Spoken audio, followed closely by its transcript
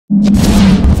Yeah,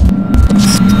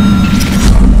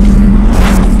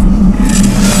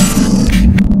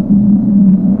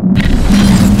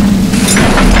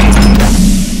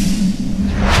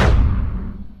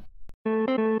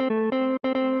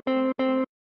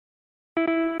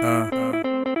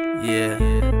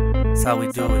 that's how we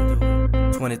do it.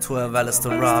 2012,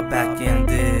 Aleista RA back in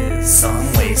this.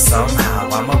 Some way, somehow,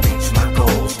 I'ma reach my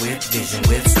goals. With vision,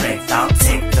 with strength, I'll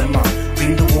take them on.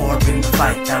 Bring the war, bring the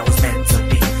fight that was meant to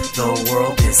be. The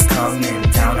world is coming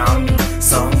down on me.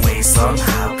 Some way,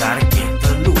 somehow, gotta get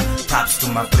the loot. Props to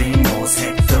my primos,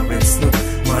 Hector and Snoop.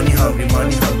 Money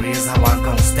hungry is how I'm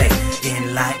gon' stay.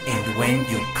 Enlightened when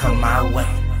you come my way.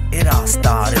 It all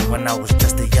started when I was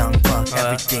just a young buck.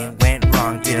 Everything went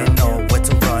wrong, didn't know where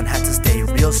to run. Had to stay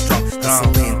real strong,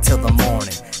 hustling until the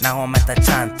morning. Now I'm at the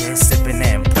chante, sipping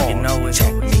and pouring. You know it.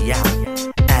 Check me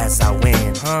out as I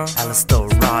win. Aleista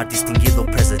RA, distinguido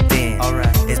president.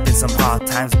 It's been some hard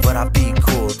times, but I'll be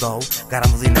cool though.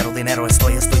 Ganamos dinero,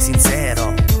 estoy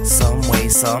sincero. Some way,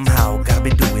 somehow, gotta be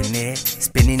doing it.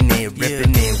 Spinning it,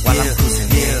 ripping it while I'm cruising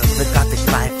it. The gothic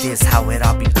life is how it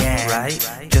all began,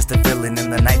 right? Just a villain in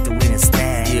the night that we didn't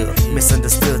stand.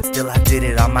 Misunderstood, still I did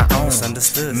it on my own.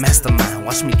 Misunderstood, mastermind,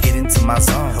 watch me get into my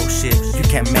zone. Oh shit, you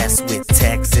can't mess with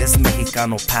Texas.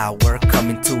 Mexicano power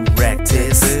coming to wreck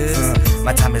this.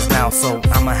 My time is now, so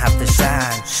I'ma have to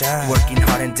shine. Working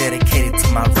hard and dedicated to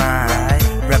my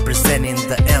rhyme. Representing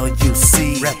the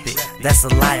LUC. Rep it. That's a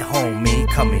light, homie,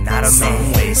 coming out of me.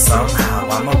 Some way, somehow,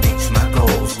 I'ma reach my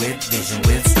goals. With vision,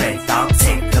 with strength, I'll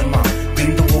take them on.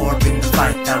 Bring the war, bring the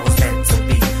fight that was meant to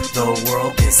be. The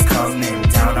world is coming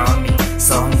down on me.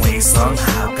 Some way,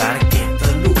 somehow, gotta get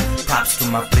the loot. Props to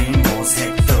my primos,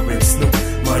 Hector and Snoop.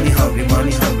 Money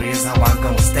hungry is how I'm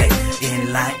gon' stay.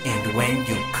 Enlightened when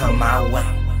you come my way.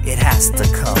 It has to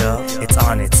come, it's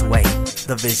on its way.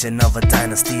 The vision of a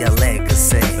dynasty, a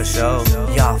legacy. For sure.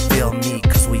 Y'all feel me,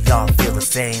 cause we all feel the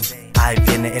same. Ahí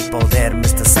viene el poder,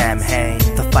 Mr. Sam Hain.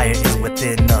 The fire is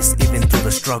within us, even through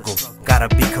the struggle. Gotta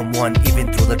become one,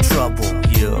 even through the trouble.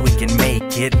 We can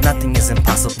make it, nothing is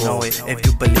impossible. If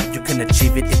you believe you can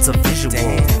achieve it, it's a visual.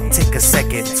 Take a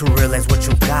second to realize what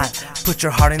you got. Put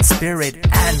your heart and spirit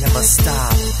and never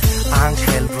stop.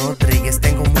 Ángel Rodríguez,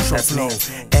 tengo mucho flow.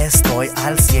 Estoy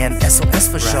al 100, eso es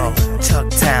for sure.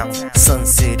 Chucktown, Sun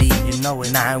City, you know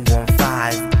it.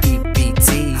 915,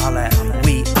 EPT.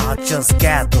 We are just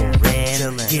gathering.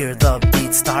 Hear the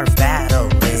beat start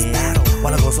battling.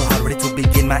 While I go so hard, ready to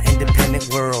begin my independent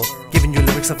world. Giving you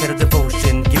lyrics of better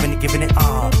devotion. Giving it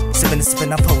all.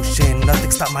 Sipping a potion.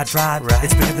 Nothing stop my drive.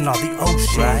 It's bigger than all the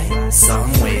ocean.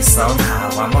 Some way, somehow,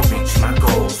 I'ma reach my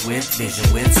goals. With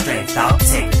vision, with strength, I'll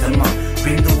take them on.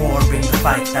 Bring the war, bring the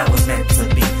fight that was meant to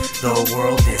be. The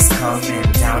world is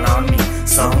coming down on me.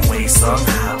 Some way,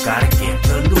 somehow, gotta get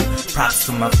the loot. Props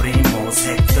to my primos,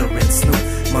 Hector and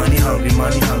Snoop. Money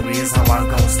hungry is how I'm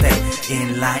gon' stay.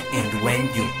 Enlightened when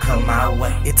you come my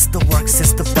way. It's the works,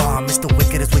 it's the bomb, it's the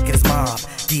wickedest mob.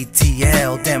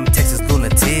 DTL, them Texas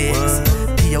lunatics.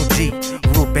 POG,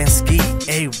 Rubenski,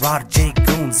 A-Rod, J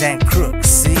Goons and Crooks.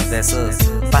 See, that's us.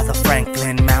 By the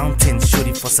Franklin Mountains,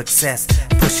 shooting for success.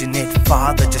 Pushing it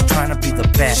farther, just trying to be the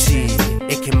best.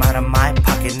 It came out of my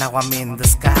pocket, now I'm in the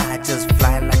sky, just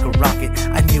flying like a rocket.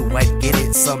 I knew I'd get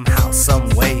it somehow, some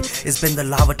way. It's been the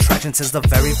law of attraction since the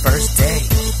very first day.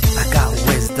 I got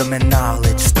wisdom and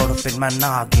knowledge stored up in my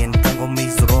noggin. Tengo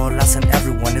mis rolas and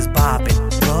everyone is bobbing.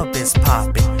 Club is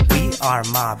popping, we are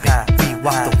mobbing. We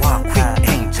walk the walk, we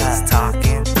ain't just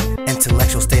talking.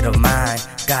 Intellectual state of mind,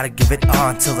 gotta give it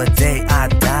on till the day I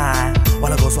die.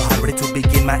 While I go so hard, ready to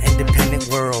begin my independent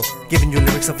world. Giving you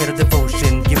lyrics of better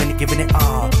devotion. Giving it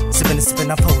all.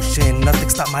 Sipping a potion. Nothing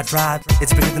stop my drive,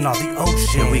 it's bigger than all the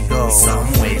ocean. Here we go.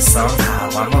 Some way, somehow,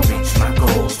 I'ma reach my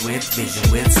goals. With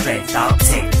vision, with strength, I'll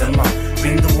take them on.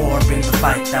 Bring the war, bring the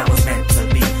fight that was meant to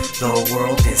be. The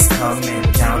world is coming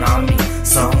down on me.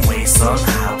 Some way,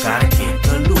 somehow, gotta get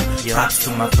the loot. Props to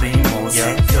my primos,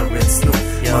 Hector and Snoop.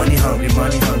 Money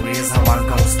hungry is how I'm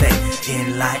gon' stay.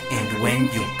 Enlightened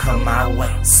when you come my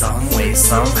way. Some way,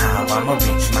 somehow, I'ma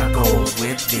reach my goals.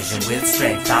 With vision, with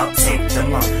strength, I'll take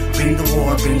them on. Bring the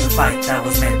war, bring the fight that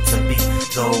was meant to be.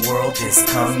 The world is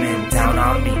coming down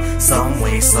on me. Some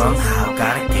way, somehow,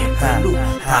 gotta get the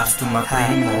loot. Props to my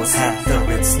primos,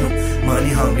 Hector and Snoop. Money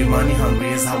hungry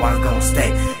is how I'm gon'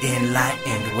 stay.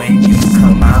 Enlightened when you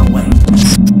come my way.